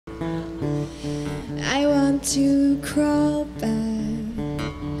want to crawl back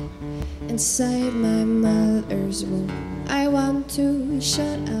inside my mother's womb. I want to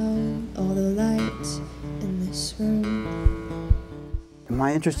shut out all the lights in this room.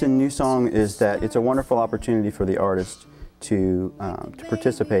 My interest in NewSong is that it's a wonderful opportunity for the artist to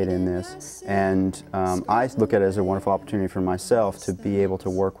participate in this, and I look at it as a wonderful opportunity for myself to be able to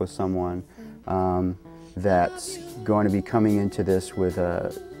work with someone that's going to be coming into this with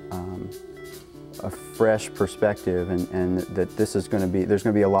a fresh perspective, and that this is going to be, there's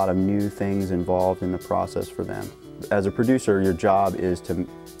going to be a lot of new things involved in the process for them. As a producer, your job is to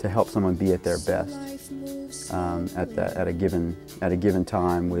help someone be at their best at a given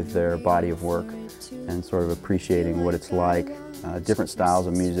time with their body of work, and sort of appreciating what it's like, different styles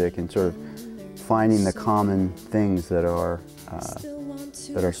of music, and sort of finding the common things that are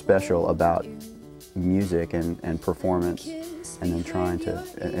special about music and performance, and then trying to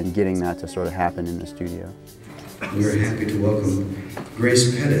and getting that to sort of happen in the studio. We're happy to welcome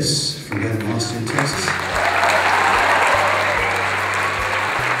Grace Pettis from down in Austin, Texas.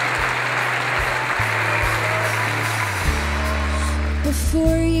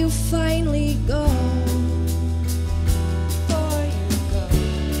 Before you finally go,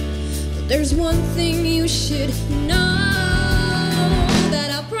 there's one thing you should know,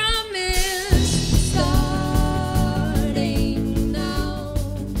 that I promise, starting now.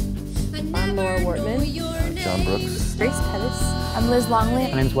 I'm Laura Wortman. John Brooks. Grace Pettis. I'm Liz Longley.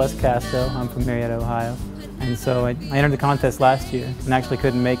 My name's Wes Casto. I'm from Marietta, Ohio. And so I entered the contest last year and actually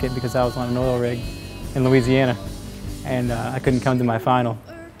couldn't make it because I was on an oil rig in Louisiana, and I couldn't come to my final.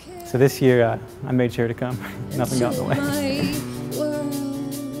 So this year I made sure to come. Nothing got in the way.